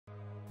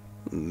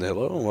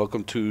Hello and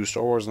welcome to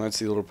Star Wars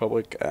Knights of the Old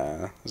Republic.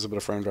 There's a bit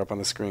of frame drop on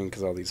the screen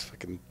because all these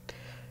fucking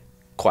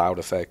cloud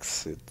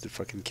effects. It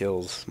fucking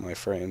kills my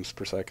frames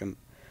per second.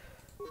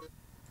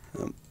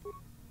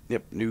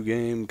 Yep, new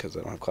game because I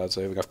don't have cloud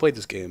saving. I've played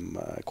this game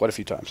quite a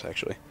few times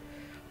actually.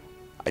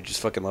 I just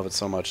fucking love it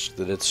so much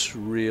that it's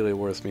really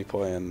worth me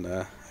playing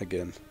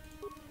again.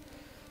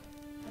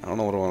 I don't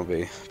know what I want to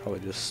be.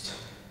 Probably just...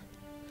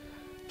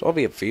 Do I want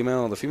to be a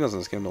female? The females in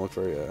this game don't look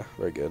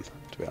very good,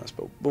 to be honest,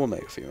 but we'll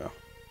make a female.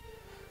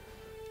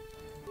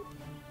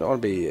 I want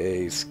to be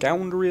a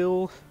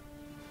scoundrel.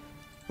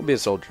 I'll be a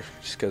soldier,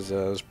 just because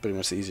it's pretty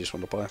much the easiest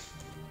one to play.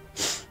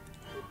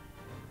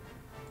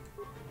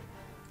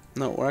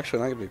 No, we're actually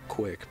not going to be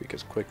quick,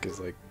 because quick is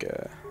like,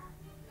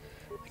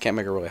 I can't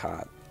make her really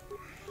hot.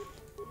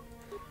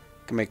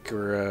 I can make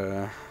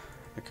her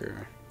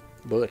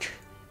butch.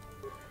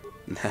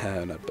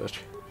 Nah, not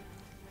butch.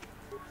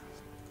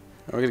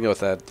 We're going to go with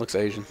that. Looks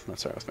Asian.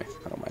 That's alright with me.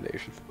 I don't mind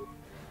Asian.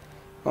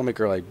 I'll make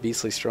her like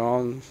beastly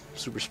strong,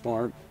 super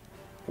smart,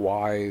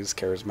 wise,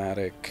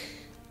 charismatic.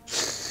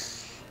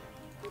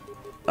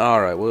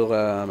 Alright,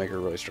 we'll make her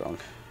really strong.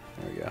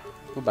 There we go.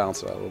 We'll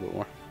balance it out a little bit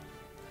more.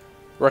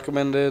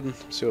 Recommended.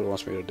 See what it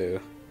wants me to do.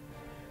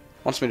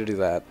 Wants me to do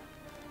that.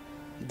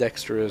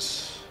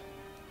 Dexterous.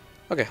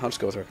 Okay, I'll just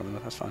go with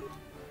recommended. That's fine.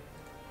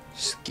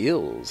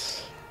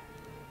 Skills.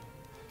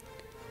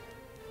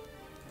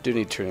 Do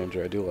need treat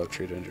injury. I do love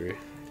treat injury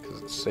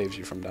because it saves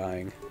you from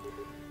dying.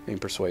 Being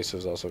persuasive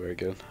is also very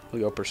good.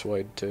 We'll go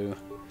persuade too.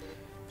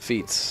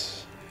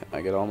 Feats.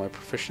 I get all my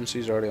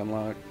proficiencies already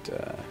unlocked.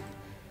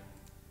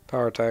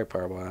 Power attack,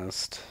 power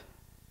blast.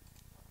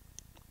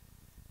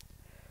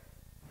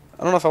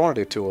 I don't know if I want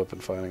to do two weapon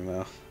fighting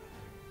though.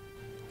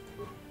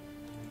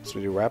 So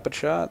we do rapid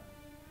shot.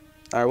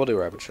 Alright, we'll do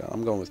rapid shot.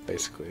 I'm going with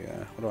basically,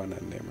 what do I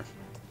name her?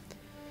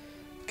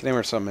 I can name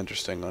her something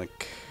interesting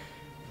like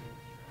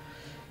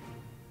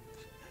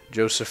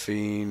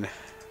Josephine,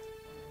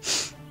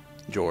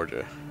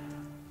 Georgia.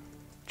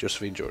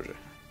 Josephine, Georgia.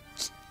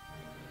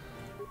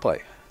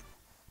 Play.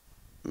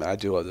 I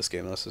do love this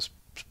game. This is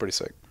pretty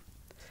sick.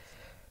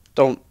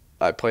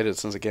 I played it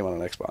since it came out on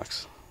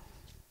Xbox.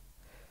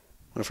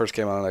 When it first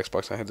came out on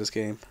Xbox, I had this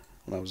game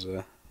when I was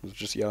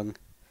just young.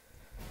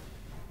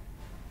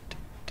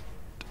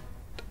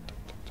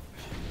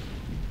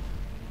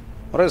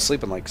 Why did I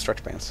sleep in like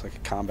stretch pants, like a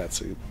combat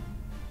suit?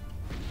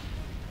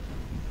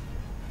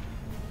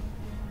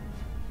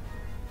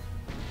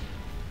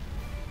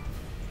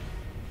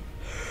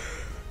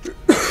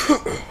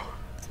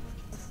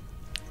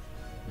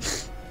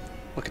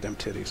 Look at them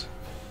titties.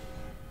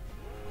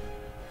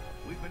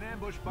 We've been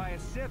ambushed by a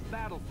Sith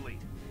battle fleet.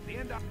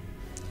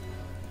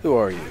 Who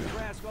are you?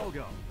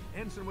 I'm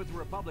ensign with the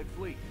Republic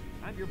fleet.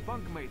 I'm your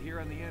bunkmate here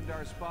on the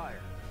Endar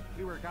Spire.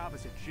 We work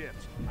opposite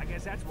ships. I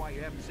guess that's why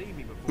you haven't seen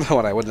me before.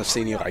 What, I wouldn't have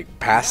seen you like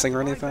passing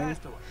or anything?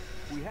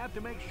 We have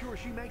to make sure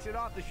she makes it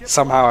off the ship.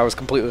 Somehow I was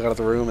completely out of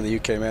the room and you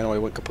came in and we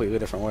went completely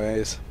different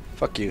ways.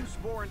 Fuck you. You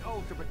swore an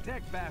oath to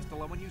protect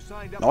Bastila when you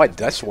signed up. No,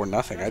 I swore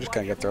nothing. I just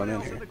kind of got thrown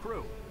in here.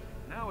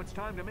 Now it's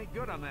time to make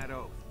good on that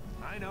oath.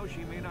 I know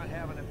she may not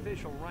have an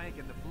official rank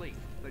in the fleet,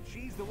 but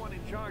she's the one in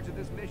charge of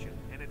this mission,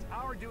 and it's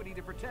our duty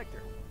to protect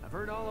her. I've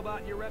heard all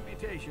about your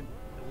reputation.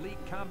 Elite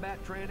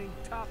combat training,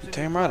 tops in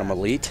Damn right, I'm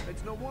elite.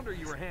 It's no wonder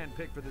you were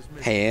handpicked for this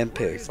mission.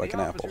 Handpicked like an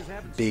apple.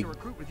 Big,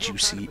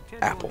 juicy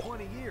apple.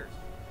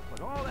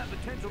 But all that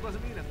potential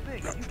doesn't mean a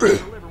thing. You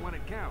can deliver when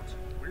it counts.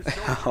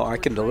 Oh, I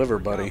can deliver,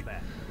 buddy.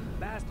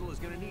 Bastila is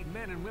going to need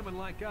men and women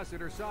like us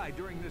at her side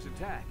during this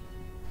attack.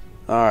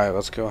 Alright,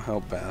 let's go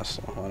help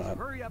Bastila. Why not?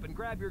 Hurry up and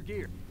grab your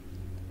gear.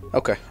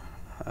 Okay.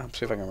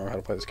 See if I can remember how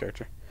to play this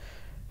character.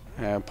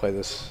 Play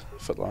this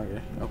foot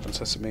longer. Open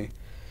sesame.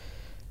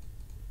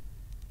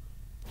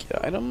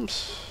 Get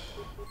items.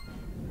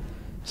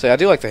 See, I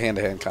do like the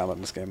hand-to-hand combat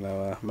in this game,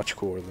 though. Much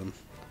cooler than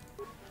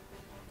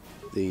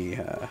the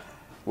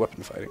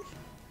weapon fighting.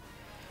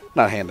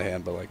 Not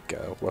hand-to-hand, but like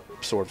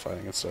sword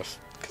fighting and stuff.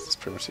 Because it's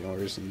pretty much the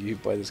only reason you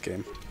play this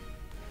game.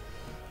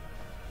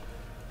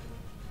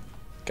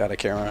 God, I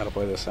can't remember how to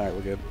play this. Alright,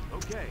 we're good.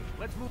 Okay,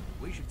 let's move.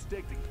 We should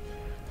stick to...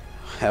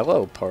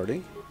 Hello,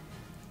 party.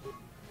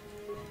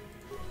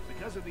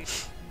 Because of the...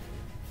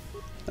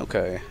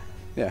 Okay.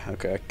 Yeah,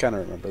 okay, I kind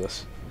of remember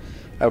this.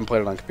 I haven't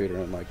played it on computer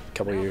in like a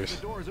couple of years.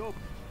 The door's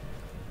open.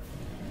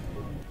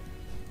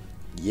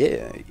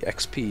 Yeah,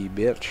 XP,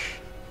 bitch.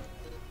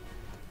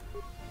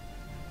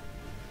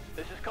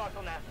 This is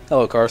Carthel now.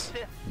 Hello, Carth.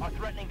 Sith are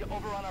threatening to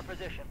overrun our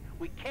position.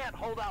 We can't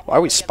hold out. Why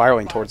are we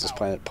spiraling towards this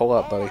planet? Pull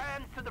up, buddy. All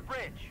hands to the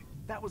bridge.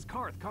 That was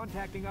Karth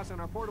contacting us on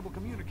our portable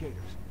communicators.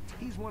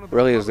 He's one of the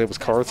Really, his name was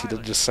Carth? He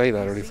didn't just say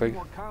that or anything.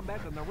 More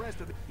combat than the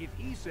rest of the... If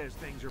he says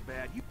things are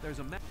bad, there's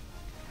a map.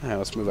 Alright,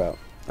 let's move out.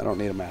 I don't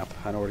need a map.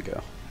 I know where to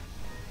go.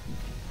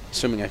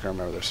 Assuming I can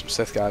remember, there's some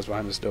Sith guys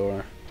behind this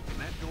door. And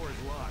that door is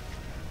locked.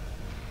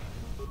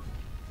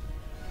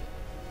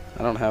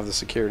 I don't have the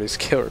security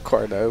skill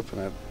required to open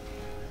it.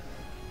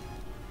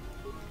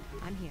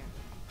 I'm here.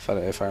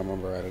 If I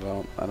remember right,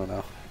 I don't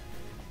know.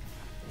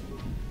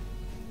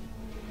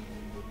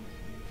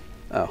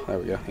 Oh, There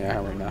we go. Yeah,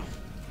 hammering now.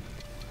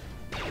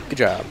 Good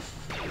job.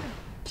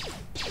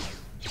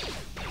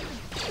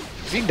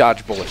 If you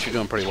dodge bullets, you're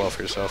doing pretty well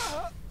for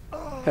yourself.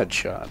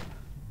 Headshot.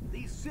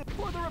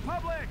 For the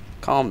Republic.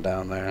 Calm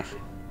down there.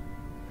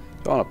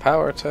 You want a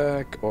power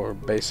attack or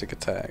basic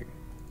attack?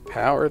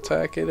 Power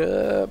attack it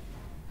up.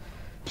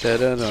 Dun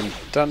dun dun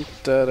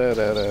dun dun dun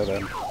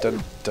dun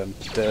dun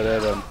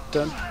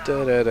dun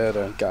dun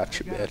dun.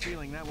 Gotcha, bitch.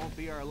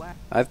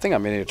 I think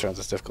I'm gonna turn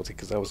this difficulty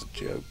because that was a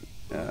joke.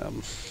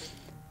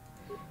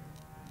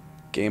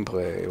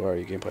 Gameplay. Where are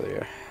you? Gameplay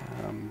there.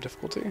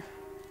 Difficulty.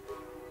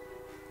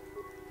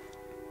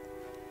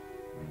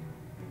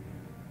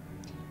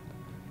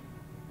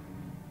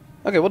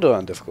 Okay, we'll do it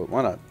on difficult.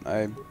 Why not?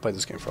 I played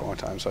this game for a long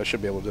time, so I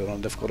should be able to do it on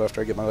difficult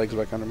after I get my legs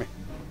back under me.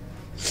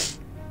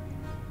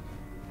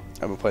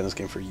 I've been playing this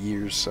game for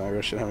years, so I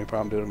really shouldn't have any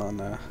problem doing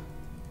it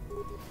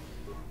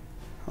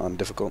on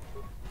difficult.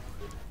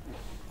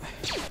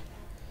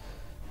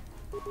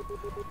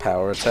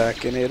 Power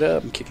attacking it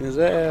up and kicking his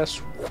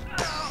ass.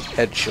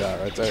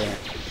 Headshot right there.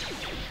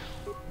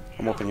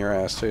 I'm whooping your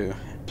ass too.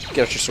 Get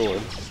out your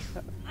sword.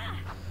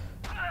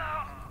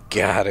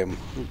 Got him.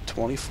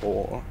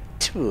 24.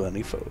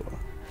 24.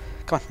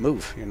 Come on,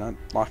 move. You're not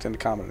locked into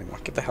combat anymore.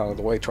 Get the hell out of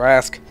the way,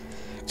 Trask.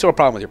 It's no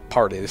problem with your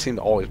party. They seem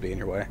to always be in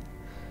your way.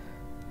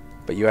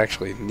 But you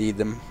actually need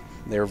them.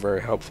 They're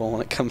very helpful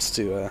when it comes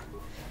to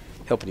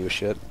helping you with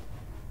shit.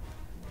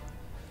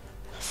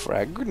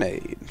 Frag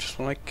grenade. Just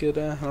when I could,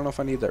 I don't know if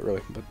I need that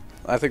really, but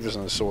I think there's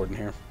another sword in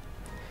here.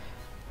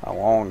 A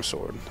long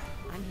sword.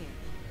 I'm here.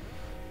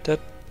 Da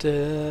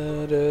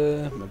da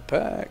da. My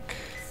pack.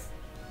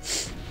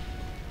 If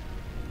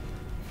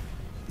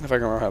I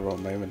can remember how to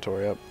open my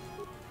inventory up.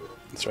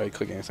 That's right,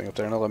 click anything up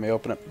there and it'll let me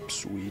open it.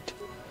 Sweet.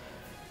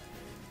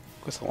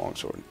 With the long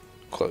sword.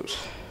 Close.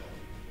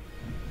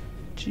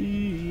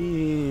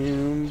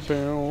 Boom.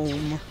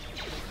 Boom.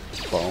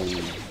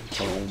 Boom.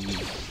 Boom.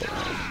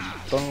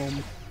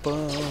 Boom.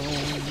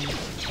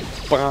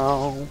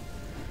 Boom.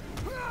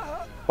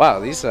 Wow,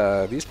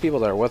 these people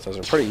that are with us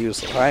are pretty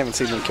useless. I haven't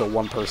seen them kill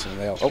one person.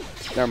 Oh,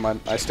 never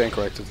mind. I stand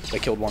corrected. They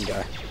killed one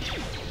guy.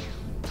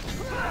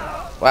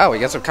 Wow, we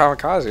got some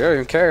kamikaze. I don't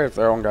even care if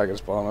their own guy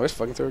gets blown. I just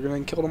fucking threw a grenade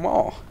and killed them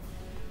all.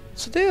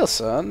 What's the deal,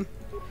 son?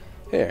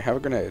 Here, have a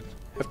grenade.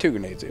 Have 2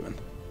 grenades even.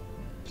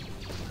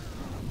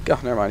 Go,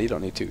 never mind. You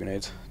don't need 2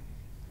 grenades.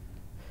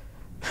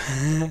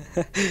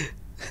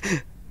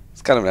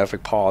 It's kind of an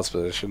epic pause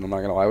position. I'm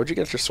not gonna lie. What'd you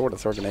get your sword to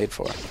throw a grenade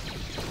for?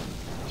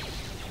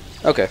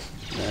 Okay,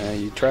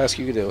 you Trask,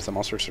 you can deal with them.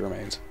 I'll search the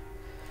remains.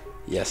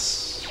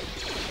 Yes.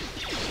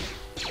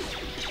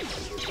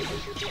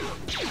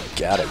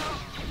 Got him.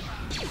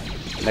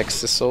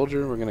 Next to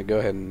soldier, we're gonna go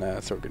ahead and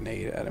throw a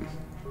grenade at him.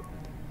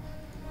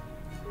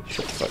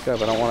 Shut the fuck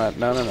up, I don't wanna...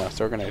 No,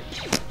 throw a grenade.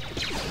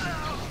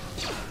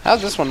 How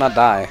did this one not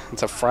die?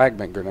 It's a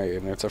fragment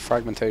grenade, it's a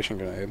fragmentation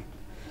grenade.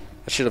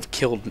 That should have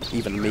killed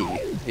even me,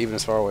 even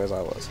as far away as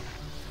I was.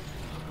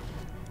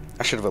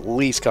 I should have at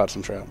least caught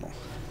some shrapnel.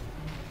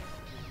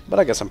 But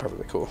I guess I'm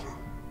perfectly cool.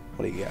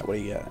 What do you got? What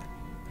do you got?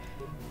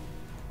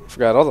 I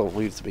forgot, all the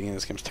loot at the beginning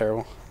of this game's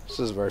terrible. This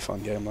is a very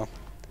fun game, though.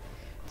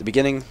 The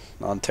beginning,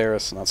 on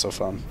Terrace, not so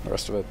fun. The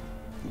rest of it,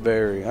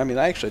 very... I mean,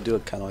 I actually do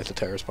kind of like the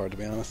Terrace part, to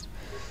be honest.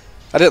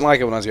 I didn't like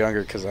it when I was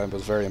younger, because I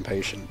was very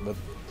impatient, but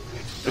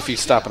if you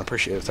stop and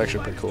appreciate it, it's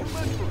actually pretty cool.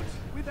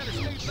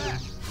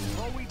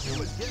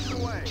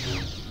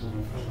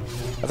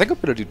 I think I'm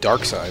going to do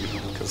Dark Side,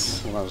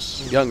 because when I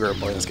was younger and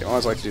playing this game, I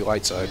always liked to do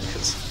Light Side,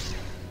 because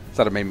I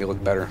thought it made me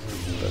look better.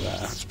 But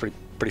it's pretty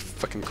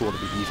fucking cool to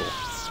be evil.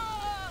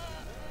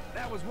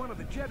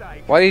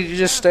 Why did you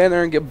just stand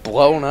there and get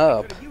blown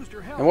up?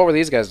 And what were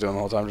these guys doing the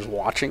whole time? Just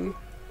watching?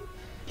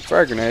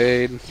 Frag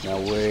grenade. Now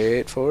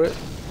wait for it.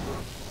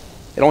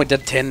 It only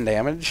did 10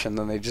 damage, and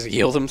then they just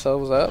healed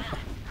themselves up.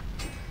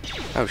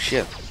 Oh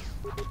shit.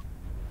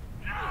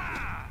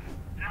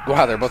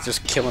 Wow, they're both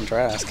just killing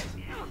Trask.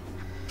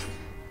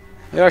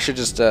 Maybe I should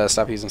just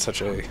stop using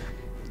such a...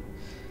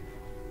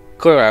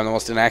 Clearly I'm the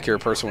most inaccurate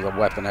person with a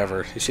weapon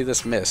ever. You see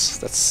this miss?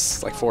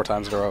 That's like 4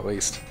 times in a row at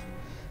least.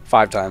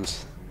 5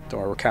 times. Don't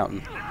worry, we're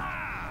counting.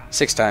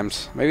 6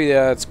 times. Maybe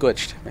it's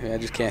glitched. Maybe I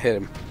just can't hit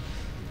him.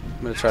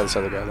 I'm gonna try this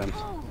other guy then.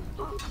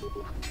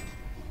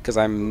 Because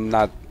I'm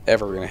not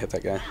ever gonna hit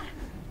that guy.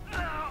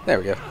 There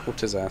we go.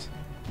 Whooped his ass.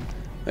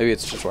 Maybe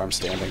it's just where I'm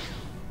standing.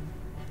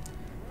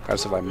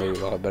 Perhaps if I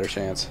move, I'll have a better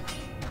chance.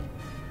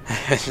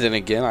 And then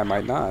again, I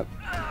might not.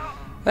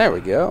 There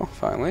we go.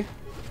 Finally.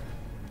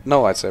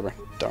 No lightsaber.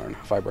 Darn.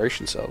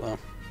 Vibration cell, though.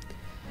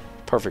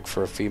 Perfect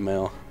for a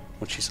female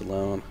when she's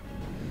alone.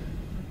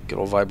 Good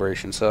old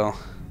vibration cell.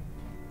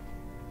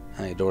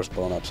 And the door's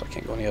blown up, so I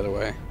can't go any other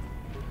way.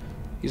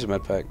 Use a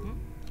med pack.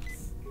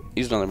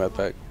 Use another med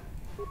pack.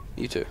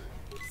 You too.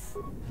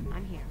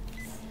 I'm here.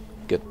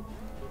 Good.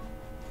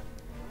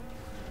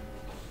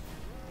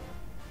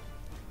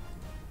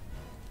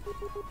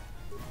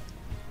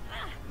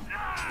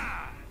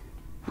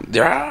 Is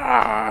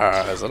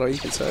that all you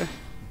can say?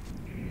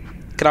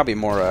 Cannot be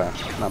more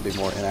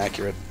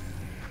inaccurate.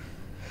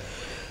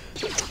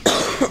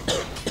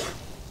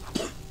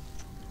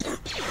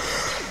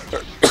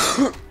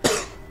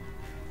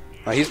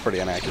 He's pretty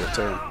inaccurate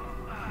too.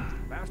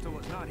 Bastille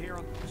is not here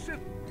on... Sit.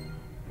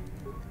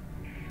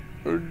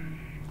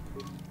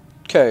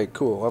 Okay,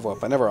 cool. Level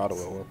up. I never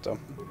auto-level up though.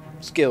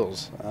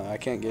 Skills. I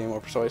can't get any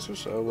more persuasive,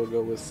 so we'll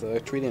go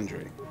with treat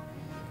injury.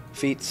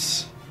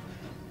 Feats.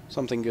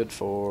 Something good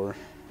for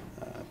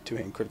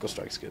two-hand critical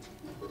strikes. Good.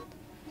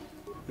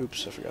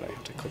 Oops, I forgot I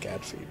have to click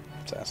add feat.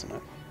 It's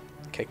asinine.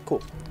 Okay,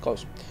 cool.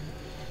 Close.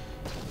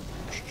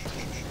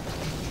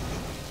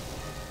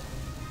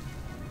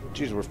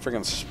 Jeez, we're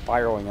freaking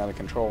spiraling out of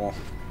control.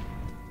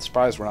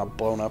 Surprised we're not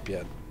blown up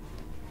yet.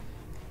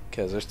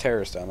 Because there's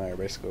terrorists down there,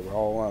 basically. We're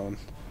all alone.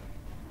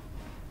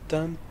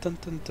 Dun dun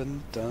dun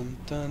dun dun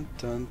dun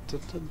dun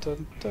dun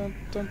dun dun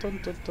dun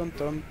dun dun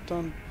dun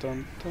dun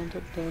dun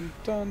dun dun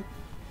dun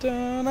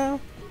dun.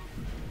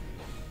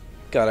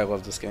 God, I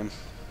love this game.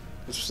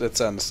 It's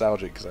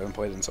nostalgic because I haven't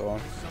played it in so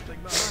long. Something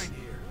behind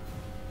here.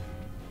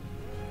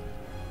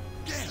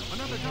 Damn,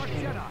 another Dark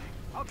Jedi.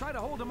 I'll try to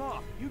hold him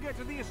off. You get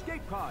to the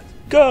escape pods.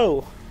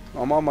 Go!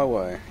 I'm on my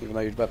way, even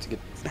though you're about to get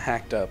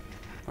hacked up.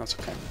 That's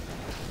okay.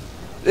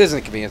 It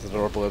isn't convenient that the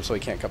door blew up, so he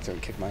can't come through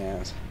and kick my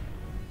ass.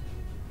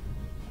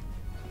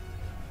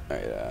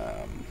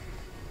 Alright,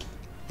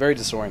 very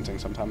disorienting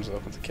sometimes though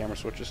with the camera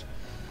switches.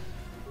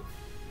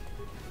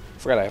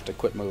 Forgot I have to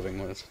quit moving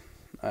when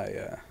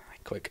I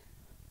click.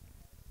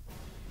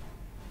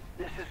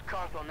 This is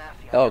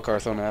Thatoneguy. Hello,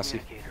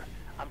 Thatoneguy.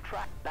 I'm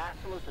tracked.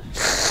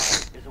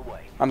 Basileus is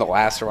away. I'm the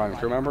last surviving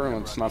crew member,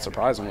 and it's not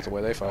surprising with the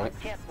way they fight.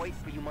 I can't wait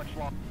for you much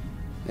longer.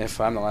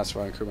 If I'm the last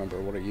surviving crew member,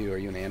 what are you? Are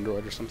you an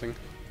android or something?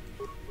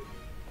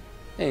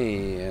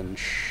 And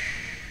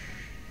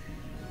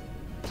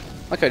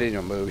like I didn't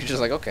even move. He's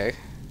just like, okay.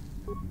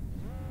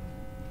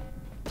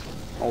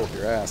 I'll whoop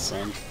your ass,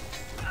 son.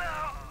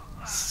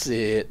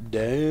 Sit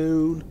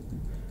down.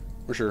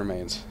 Where's your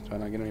remains? Do I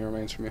not get any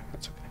remains from you?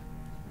 That's okay.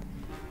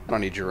 I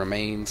don't need your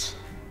remains.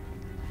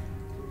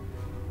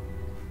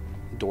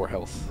 Door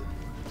health.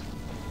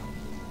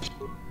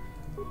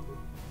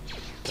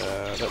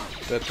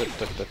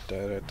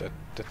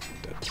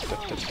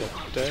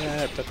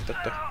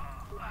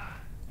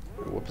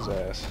 Whoop his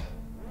ass.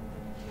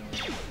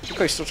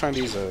 Okay, he's still trying to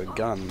use a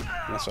gun.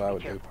 That's what I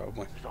would do,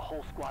 probably. There's a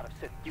whole squad of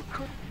Sith. You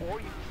couldn't, or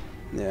you.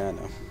 Yeah, I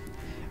know.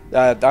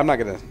 I'm not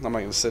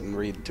gonna sit and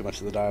read too much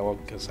of the dialogue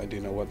because I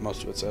do know what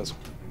most of it says.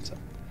 So,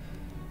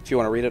 if you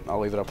want to read it, I'll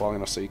leave it up long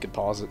enough so you could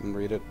pause it and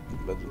read it.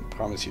 But I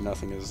promise you,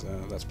 nothing is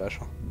that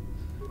special.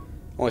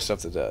 Only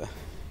stuff that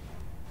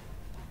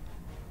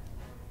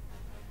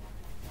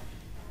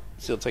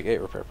still take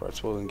 8 repair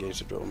parts. We'll engage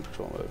the drill in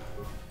patrol mode.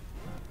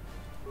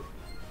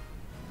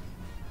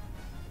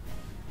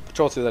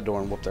 Patrol through that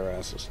door and whoop their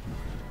asses.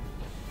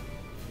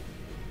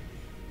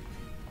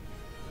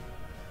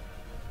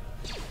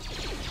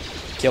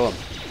 Kill him.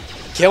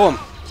 Kill him!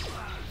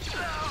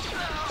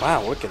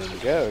 Wow, look at him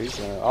go. He's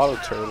an auto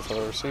turret if I've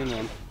ever seen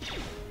one.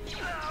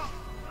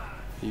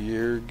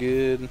 You're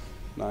good.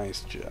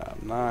 Nice job.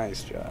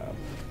 Nice job.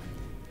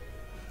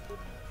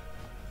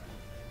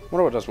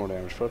 Wonder what does more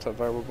damage, prototype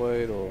variable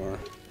blade or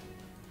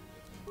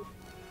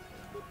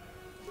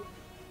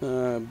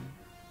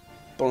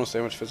bonus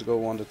damage physical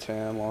 1 to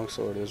 10,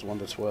 longsword is 1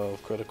 to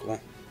 12, critical.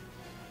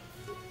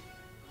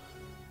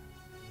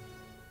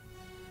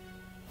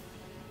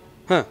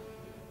 Huh.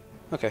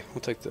 Okay,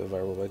 we'll take the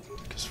variable blade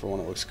because for 1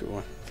 it looks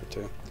cool. For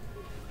 2,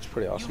 it's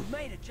pretty awesome. You've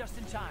made it just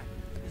in time.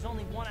 There's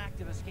only one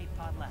active escape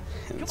pod left.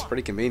 And it's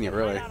pretty convenient,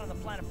 really. Right out on the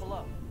planet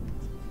below.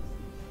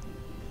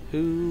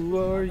 Who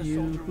are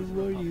you?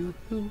 Who are you?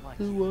 Who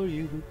are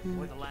you?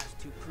 We're the last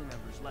 2 crew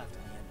members left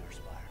on the Endar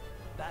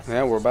Spire.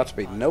 Yeah, we're about to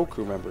be no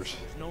crew members.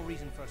 There's no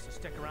reason for us to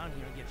stick around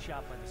here and get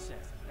shot by the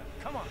Sith. Now,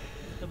 come on,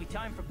 there'll be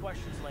time for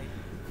questions later.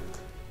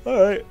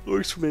 Alright,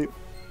 works for me.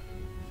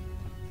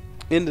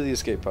 Into the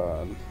escape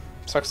pod.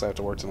 Sucks I have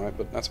to work tonight,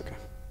 but that's okay.